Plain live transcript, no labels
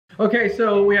Okay,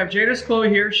 so we have Janice Clow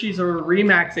here. She's a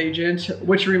RE/MAX agent.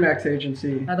 Which RE/MAX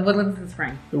agency? The Woodlands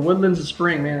Spring. The Woodlands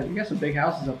Spring, man. You got some big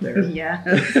houses up there. Yeah.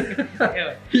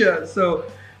 Yeah, so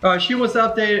she wants to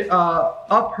update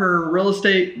up her real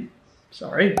estate,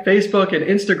 Facebook and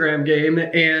Instagram game.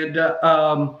 And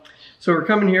so we're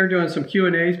coming here doing some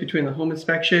Q&As between the home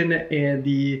inspection and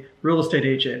the real estate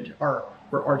agent. We're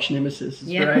arch nemesis,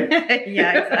 yeah. right?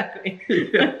 Yeah, exactly.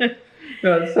 Yeah.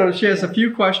 So she has a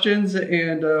few questions,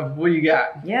 and what do you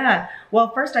got? Yeah. Well,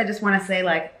 first I just want to say,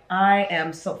 like,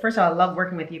 first of all, I love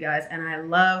working with you guys, and I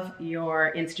love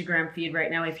your Instagram feed right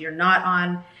now. If you're not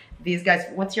on these guys,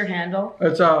 what's your handle?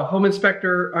 It's home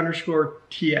inspector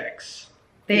 _TX.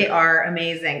 They are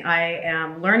amazing. I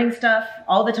am learning stuff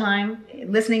all the time,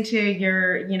 listening to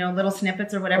your, little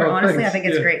snippets or whatever. Honestly, thanks. I think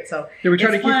it's great. So we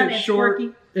try to keep fun, it short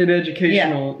quirky, and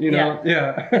educational,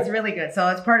 Yeah. It's really good. So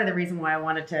it's part of the reason why I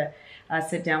wanted to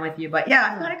sit down with you. But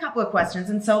yeah, I've got a couple of questions.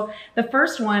 And so the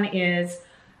first one is,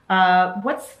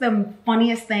 what's the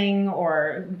funniest thing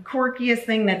or quirkiest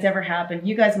thing that's ever happened?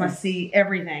 You guys must see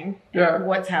everything. Yeah.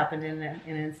 What's happened in an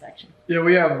inspection?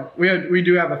 Yeah, we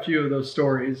do have a few of those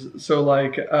stories. So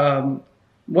like, it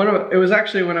was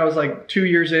actually when I was like 2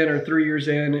 years in or 3 years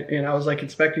in, and I was like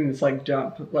inspecting this like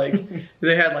dump. Like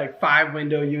they had like 5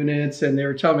 window units, and they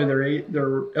were telling me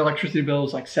their electricity bill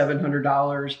was like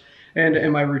 $700. And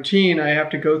in my routine, I have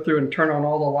to go through and turn on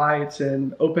all the lights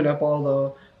and open up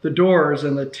all the doors,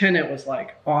 and the tenant was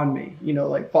like on me,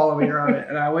 like following me around it.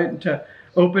 And I went to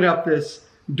open up this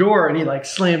door, and he like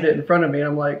slammed it in front of me. And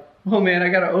I'm like, oh man, I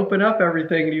got to open up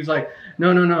everything. And he was like,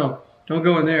 no, don't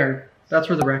go in there. That's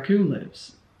where the raccoon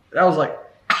lives. I was like,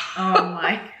 oh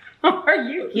my, are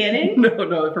you kidding?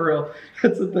 No, for real.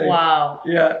 That's the thing. Wow.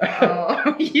 Yeah.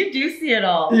 Oh, you do see it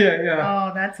all. Yeah.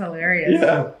 Oh, that's hilarious.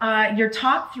 Yeah. Your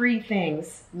top 3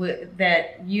 things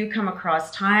that you come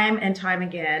across time and time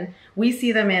again, we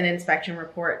see them in inspection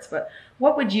reports, but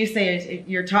what would you say is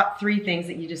your top 3 things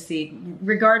that you just see,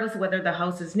 regardless of whether the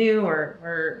house is new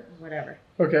or whatever?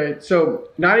 Okay, so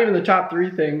not even the top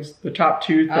 3 things, the top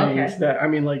 2 things that, I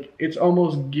mean, like, it's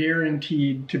almost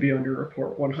guaranteed to be on your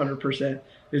report, 100%,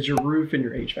 is your roof and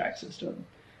your HVAC system.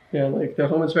 Yeah, like the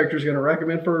home inspector is going to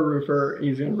recommend for a roofer,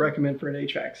 he's going to recommend for an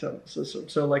HVAC system.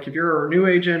 So like if you're a new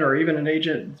agent or even an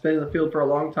agent that's been in the field for a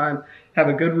long time, have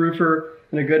a good roofer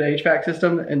and a good HVAC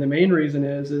system. And the main reason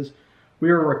is we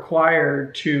are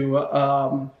required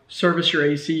to service your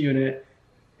AC unit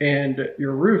and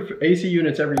your roof, AC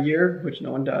units every year, which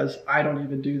no one does. I don't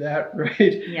even do that, right?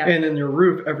 Yep. And then your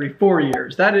roof every 4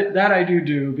 years. That I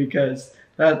do because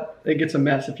it gets a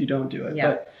mess if you don't do it.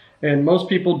 Yep. And most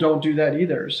people don't do that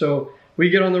either. So we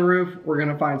get on the roof, we're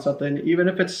gonna find something, even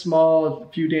if it's small, a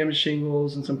few damaged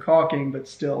shingles and some caulking, but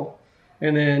still.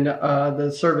 And then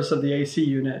the service of the AC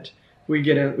unit, we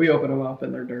open them up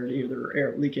and they're dirty,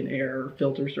 they're leaking air,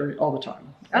 filters dirty all the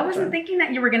time. I wasn't thinking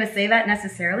that you were going to say that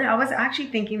necessarily. I was actually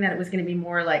thinking that it was going to be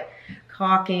more like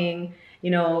caulking,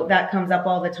 that comes up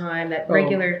all the time, that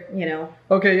regular,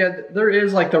 Okay, yeah, there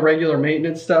is like the regular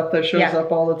maintenance stuff that shows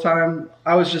up all the time.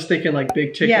 I was just thinking like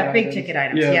big ticket items. Big ticket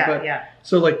items, yeah.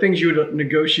 So like things you would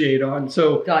negotiate on.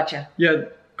 So gotcha. Yeah,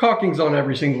 caulking's on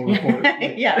every single report.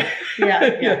 Yeah.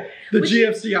 The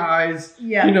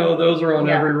GFCIs, those are on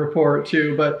every report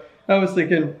too. But I was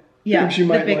thinking things you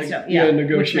might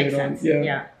negotiate on.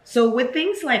 Yeah. So with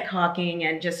things like caulking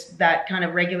and just that kind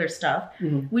of regular stuff,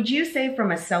 would you say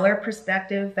from a seller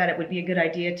perspective that it would be a good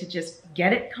idea to just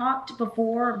get it caulked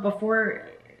before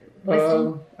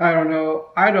listing? I don't know.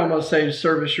 I'd almost say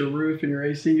service your roof and your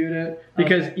AC unit,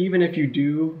 because even if you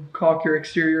do caulk your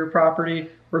exterior property,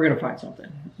 we're going to find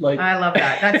something. Like, I love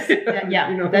that. That's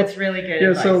that's really good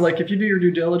advice. So like if you do your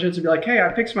due diligence and be like, hey,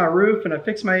 I fixed my roof and I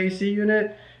fixed my AC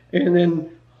unit, and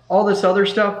then all this other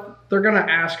stuff, they're going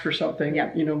to ask for something,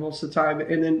 most of the time.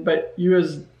 And then, but you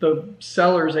as the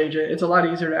seller's agent, it's a lot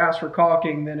easier to ask for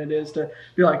caulking than it is to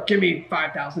be like, give me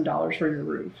 $5,000 for your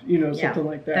roof, something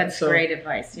like that. That's great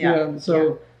advice.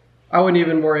 I wouldn't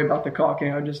even worry about the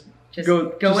caulking. I would just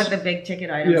go with the big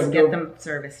ticket items, get them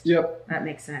serviced. Yep. That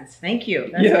makes sense. Thank you.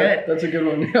 That's good. That's a good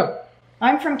one. Yeah.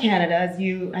 I'm from Canada, as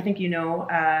I think you know.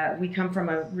 We come from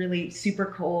a really super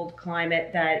cold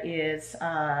climate that is,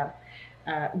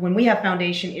 when we have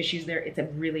foundation issues there, it's a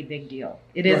really big deal.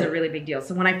 It is a really big deal.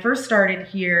 So when I first started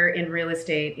here in real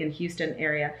estate in Houston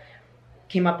area,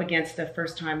 came up against the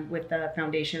first time with the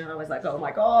foundation, and I was like, oh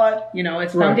my God,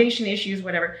 it's foundation issues,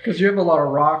 whatever. Because you have a lot of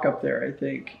rock up there, I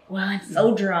think. Well, it's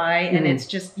so dry and it's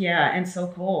just, and so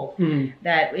cold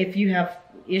that if you have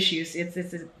issues, it's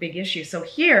a big issue. So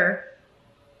here,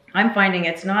 I'm finding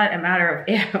it's not a matter of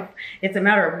if, it's a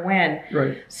matter of when.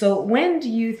 Right. So when do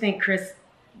you think, Chris,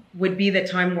 would be the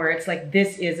time where it's like,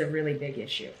 this is a really big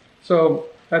issue? So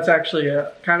that's actually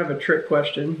a kind of a trick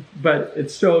question, but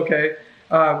it's still okay.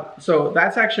 So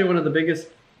that's actually one of the biggest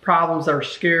problems or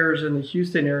scares in the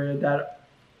Houston area that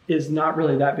is not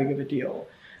really that big of a deal.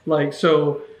 Like,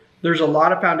 so there's a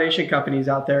lot of foundation companies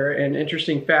out there, and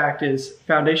interesting fact is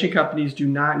foundation companies do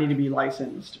not need to be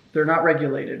licensed. They're not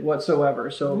regulated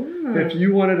whatsoever. So if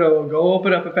you wanted to go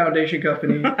open up a foundation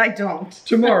company I don't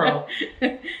tomorrow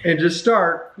and just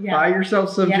start, buy yourself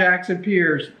some jacks and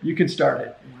piers, you can start it.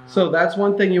 Wow. So that's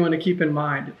one thing you want to keep in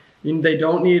mind. They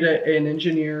don't need an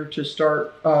engineer to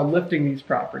start lifting these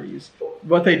properties.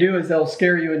 What they do is they'll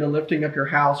scare you into lifting up your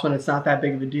house when it's not that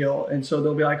big of a deal. And so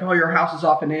they'll be like, oh, your house is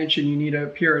off an inch and you need to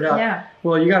pier it up. Yeah.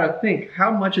 Well, you got to think, how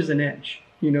much is an inch?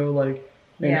 You know, like,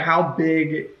 and how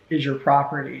big is your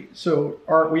property? So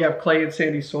we have clay and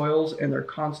sandy soils, and they're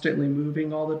constantly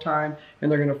moving all the time,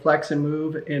 and they're going to flex and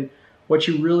move. And what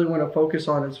you really want to focus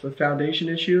on is with foundation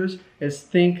issues is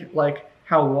think like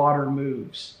how water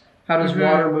moves. How does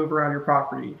water move around your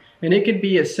property? And it could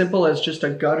be as simple as just a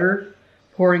gutter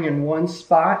pouring in one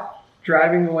spot,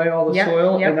 driving away all the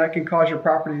soil, and that can cause your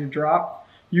property to drop.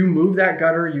 You move that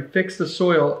gutter, you fix the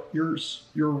soil,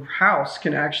 your house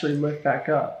can actually lift back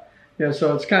up. You know,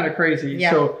 so it's kind of crazy.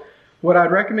 Yeah. So what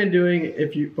I'd recommend doing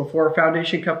before a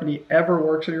foundation company ever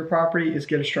works on your property is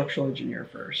get a structural engineer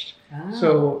first. Oh.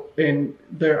 So, and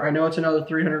I know it's another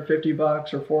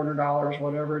 $350 or $400,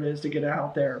 whatever it is to get it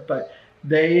out there, but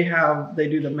they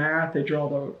do the math,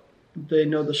 they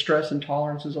know the stress and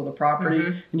tolerances of the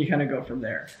property, and you kind of go from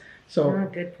there. So,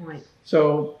 good point.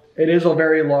 So it is a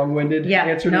very long-winded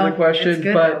answer to the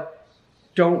question, but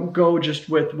don't go just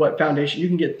with what foundation. You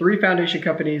can get 3 foundation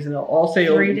companies, and they'll all say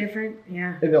 3 different,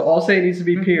 and they'll all say it needs to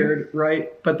be piered,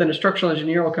 right? But then a structural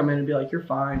engineer will come in and be like, "You're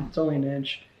fine. It's only an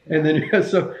inch." And then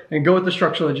and go with the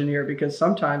structural engineer, because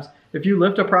sometimes if you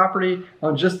lift a property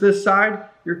on just this side,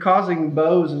 you're causing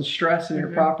bows and stress in your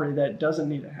property that doesn't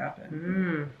need to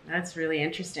happen. That's really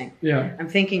interesting. Yeah. I'm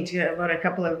thinking too about a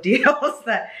couple of deals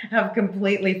that have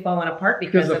completely fallen apart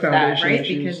because of that, right?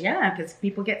 Issues. Because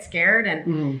people get scared,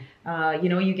 and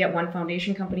you get one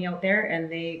foundation company out there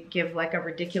and they give like a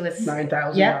ridiculous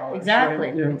 $9,000. Yeah, exactly.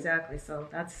 Right? Yeah. Exactly. So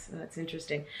that's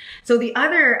interesting. So the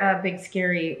other big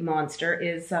scary monster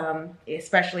is,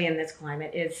 especially in this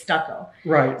climate, is stucco.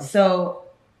 Right. So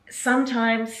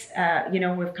sometimes,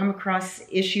 we've come across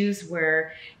issues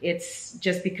where it's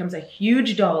just becomes a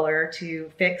huge dollar to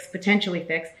potentially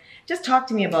fix. Just talk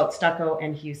to me about stucco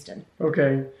and Houston.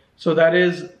 Okay. So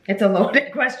it's a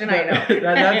loaded question, I know.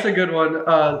 That's a good one.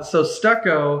 So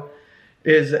stucco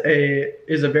is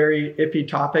a very iffy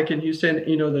topic in Houston.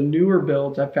 You know, the newer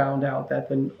builds, I found out that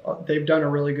they've done a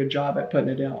really good job at putting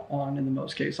it on in the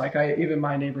most case. Like even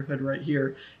my neighborhood right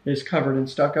here is covered in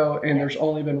stucco, and there's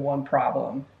only been one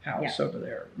problem house over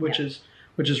there, which is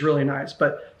really nice.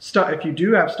 But if you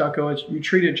do have stucco, you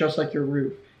treat it just like your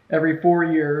roof. Every 4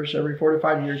 to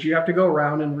 5 years, you have to go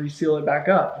around and reseal it back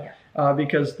up. Yeah.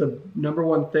 Because the number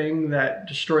one thing that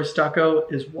destroys stucco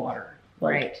is water.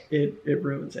 Like it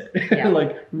ruins it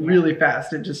really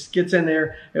fast. It just gets in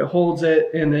there, it holds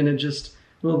it, and then it just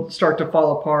will start to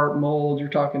fall apart, mold. You're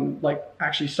talking like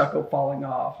actually stucco falling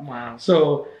off. Wow.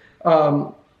 So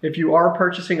if you are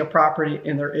purchasing a property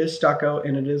and there is stucco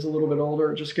and it is a little bit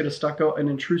older, just get an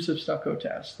intrusive stucco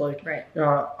test. Like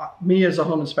me as a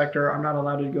home inspector, I'm not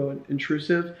allowed to go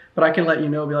intrusive, but I can let you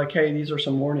know, be like, hey, these are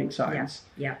some warning signs.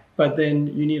 Yeah. But then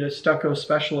you need a stucco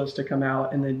specialist to come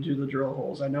out and then do the drill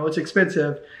holes. I know it's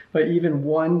expensive, but even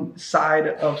one side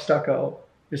of stucco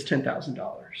is $10,000.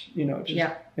 You know,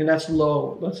 and that's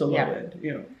low. That's a low end.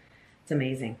 You know, it's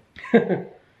amazing.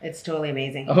 It's totally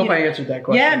amazing. I hope I answered that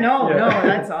question. Yeah, no,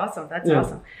 that's awesome. That's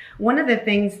awesome. One of the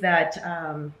things that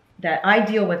I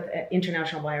deal with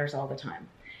international buyers all the time.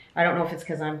 I don't know if it's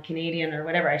because I'm Canadian or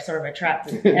whatever. I sort of attract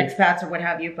expats or what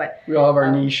have you, but we all have our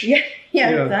niche. Yeah,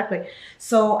 exactly.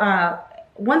 So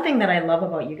one thing that I love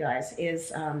about you guys is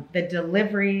the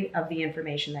delivery of the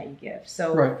information that you give.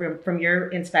 So from your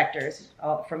inspectors,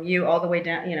 from you all the way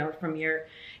down, from your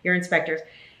inspectors.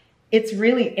 It's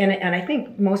really, and I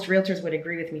think most realtors would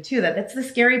agree with me too, that that's the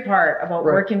scary part about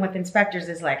working with inspectors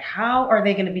is like, how are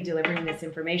they going to be delivering this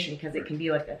information? Because it can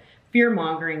be like a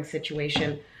fear-mongering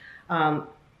situation.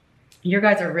 Your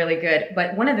guys are really good.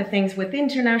 But one of the things with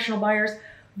international buyers,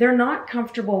 they're not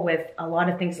comfortable with a lot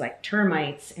of things like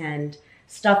termites and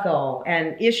stucco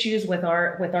and issues with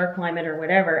our climate or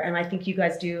whatever. And I think you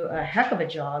guys do a heck of a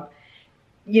job,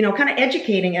 kind of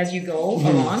educating as you go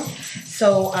along.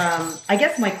 So I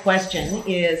guess my question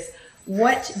is,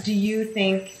 what do you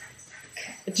think,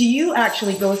 do you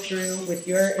actually go through with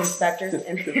your inspectors?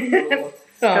 And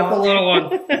Got the little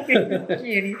one.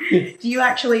 Cutie. Do you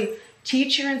actually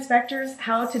teach your inspectors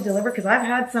how to deliver? Because I've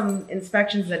had some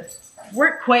inspections that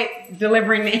weren't quite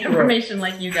delivering the information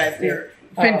like you guys do.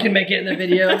 Finn can make it in the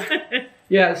video.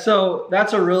 Yeah, so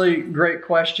that's a really great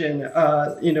question.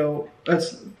 You know,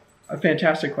 that's a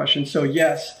fantastic question. So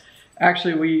yes,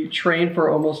 actually we train for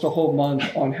almost a whole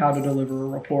month on how to deliver a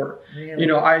report. Really? You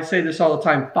know, I say this all the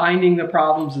time, finding the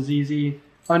problems is easy.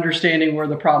 Understanding where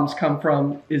the problems come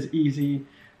from is easy.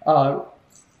 The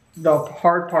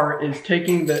hard part is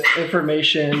taking the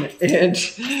information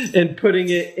and putting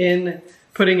it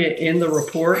in the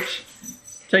report.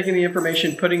 Taking the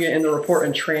information, putting it in the report,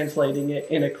 and translating it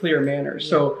in a clear manner.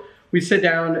 So we sit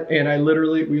down and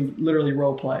we literally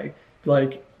role play.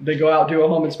 Like they go out, do a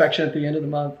home inspection at the end of the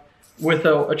month with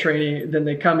a trainee. Then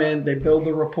they come in, they build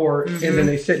the report, and then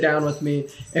they sit down with me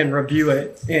and review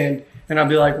it. And I'll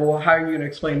be like, well, how are you going to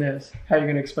explain this? How are you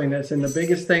going to explain this? And the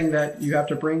biggest thing that you have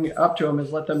to bring up to them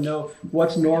is let them know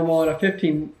what's normal in a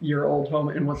 15-year-old home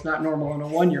and what's not normal in a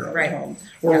 1-year-old home,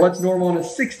 or what's normal in a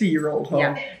 60-year-old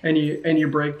home, and you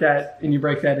break that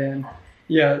in.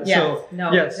 Yeah. So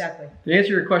yes, exactly. The answer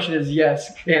to your question is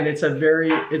yes, and it's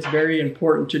very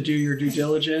important to do your due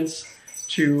diligence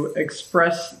to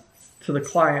express to the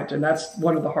client, and that's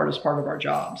one of the hardest part of our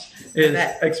jobs is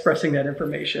expressing that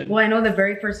information. Well, I know the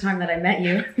very first time that I met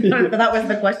you, that was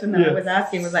the question that I was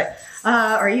asking, was like,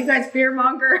 are you guys fear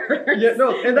mongers? Yeah,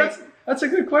 no, and that's a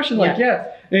good question. Like,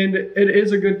 and it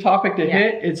is a good topic to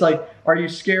hit. It's like, are you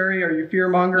scary? Are you fear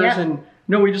mongers? And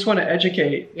no, we just want to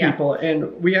educate people.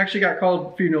 And we actually got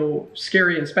called, you know,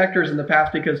 scary inspectors in the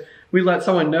past because we let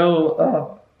someone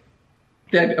know,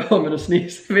 I'm going to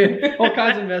sneeze. I mean, all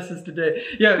kinds of messes today.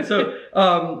 Yeah, so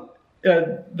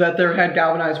that there had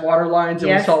galvanized water lines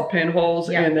and we saw pinholes,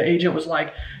 and the agent was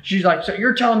like, she's like, so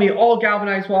you're telling me all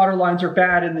galvanized water lines are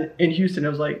bad in Houston? I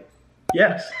was like,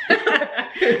 yes.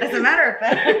 As a matter of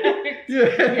fact.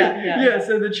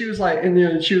 So then she was like,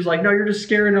 no, you're just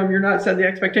scaring them. You're not setting the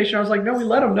expectation. I was like, no, we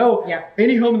let them know.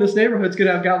 Any home in this neighborhood is going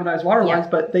to have galvanized water lines,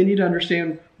 but they need to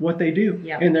understand what they do,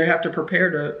 and they have to prepare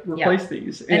to replace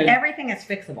these. And everything is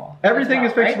fixable. Everything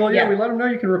is fixable. Right? Yeah, we let them know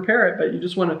you can repair it, but you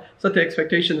just want to set the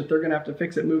expectation that they're going to have to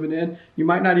fix it moving in. You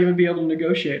might not even be able to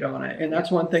negotiate on it, and that's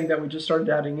one thing that we just started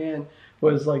adding in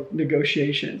was like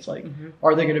negotiations. Like,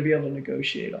 are they going to be able to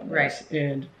negotiate on this?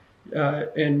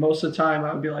 And most of the time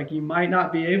I would be like, you might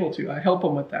not be able to. I help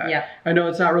them with that. I know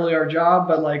it's not really our job,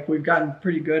 but like we've gotten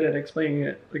pretty good at explaining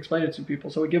it to people.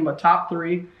 So we give them a top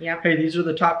 3. Hey, these are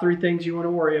the top 3 things you want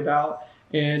to worry about.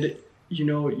 And you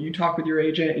know, you talk with your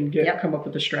agent and come up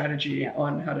with a strategy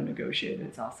on how to negotiate it.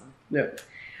 That's awesome. Yeah.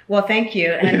 Well, thank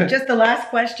you. And just the last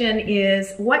question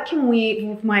is, what can we,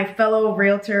 with my fellow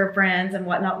realtor friends and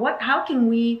whatnot, how can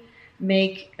we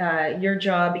make your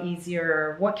job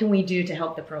easier? What can we do to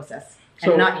help the process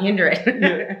and not hinder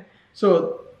it?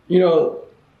 So, you know,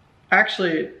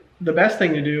 actually the best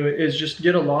thing to do is just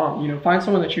get along. You know, find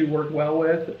someone that you work well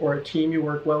with or a team you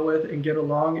work well with and get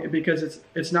along, because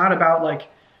it's not about like,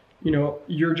 you know,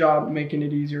 your job making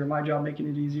it easier, my job making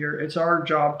it easier. It's our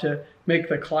job to make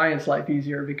the client's life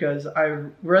easier, because I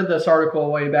read this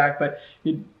article way back, but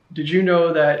did you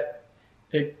know that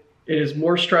it is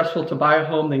more stressful to buy a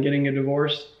home than getting a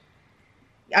divorce?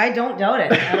 I don't doubt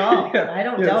it at all. I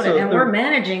don't doubt it. And we're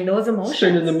managing those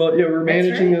emotions. We're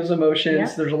managing those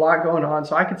emotions. There's a lot going on.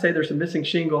 So I could say there's a missing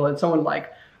shingle and someone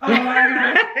like, oh my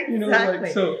God. You know, like,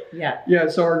 so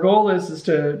so our goal is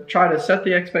to try to set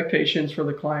the expectations for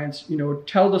the clients, you know,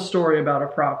 tell the story about a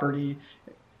property,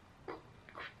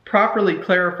 properly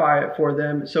clarify it for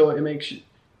them so it makes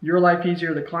your life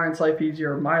easier, the client's life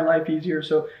easier, my life easier,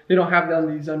 so they don't have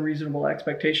these unreasonable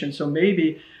expectations. So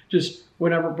maybe just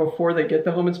before they get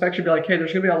the home inspection, be like, hey,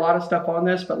 there's going to be a lot of stuff on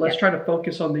this, but let's try to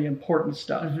focus on the important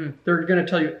stuff. They're going to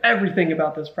tell you everything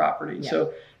about this property.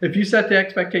 So if you set the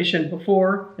expectation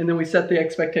before and then we set the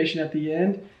expectation at the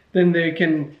end, then they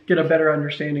can get a better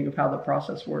understanding of how the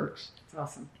process works. That's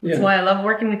awesome. That's why I love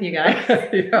working with you guys.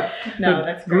 No,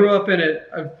 that's great. Grew up in it.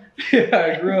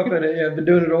 I grew up in it. Yeah, I've been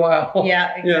doing it a while.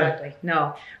 Yeah, exactly.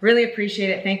 No, really appreciate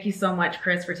it. Thank you so much,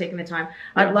 Chris, for taking the time.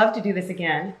 I'd love to do this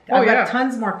again. I've got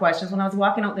tons more questions. When I was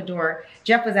walking out the door,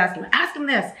 Jeff was asking, ask him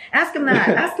this, ask him that,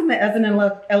 ask him that, as an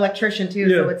electrician too.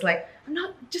 So it's like,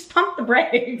 just pump the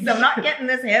brakes. I'm not getting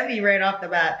this heavy right off the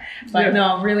bat. But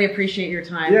no, really appreciate your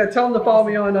time. Yeah, tell them to follow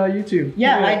me on YouTube.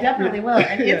 Yeah, I definitely will.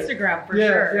 And Instagram for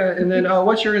sure. Yeah, and then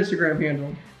what's your Instagram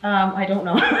handle? I don't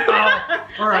know.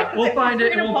 All right, we'll find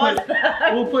it. And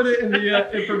we'll put it in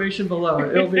the information below.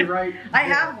 It'll be right. I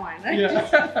have one. I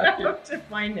just have to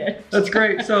find it. That's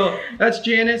great. So that's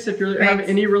Janice. If you're having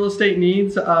any real estate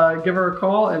needs, give her a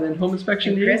call. And then home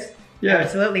inspection needs. Yeah,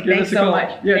 absolutely. give Thanks us a so call. much.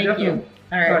 Yeah, Thank definitely. you.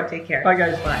 All right, take care. Bye,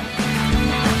 guys. Bye.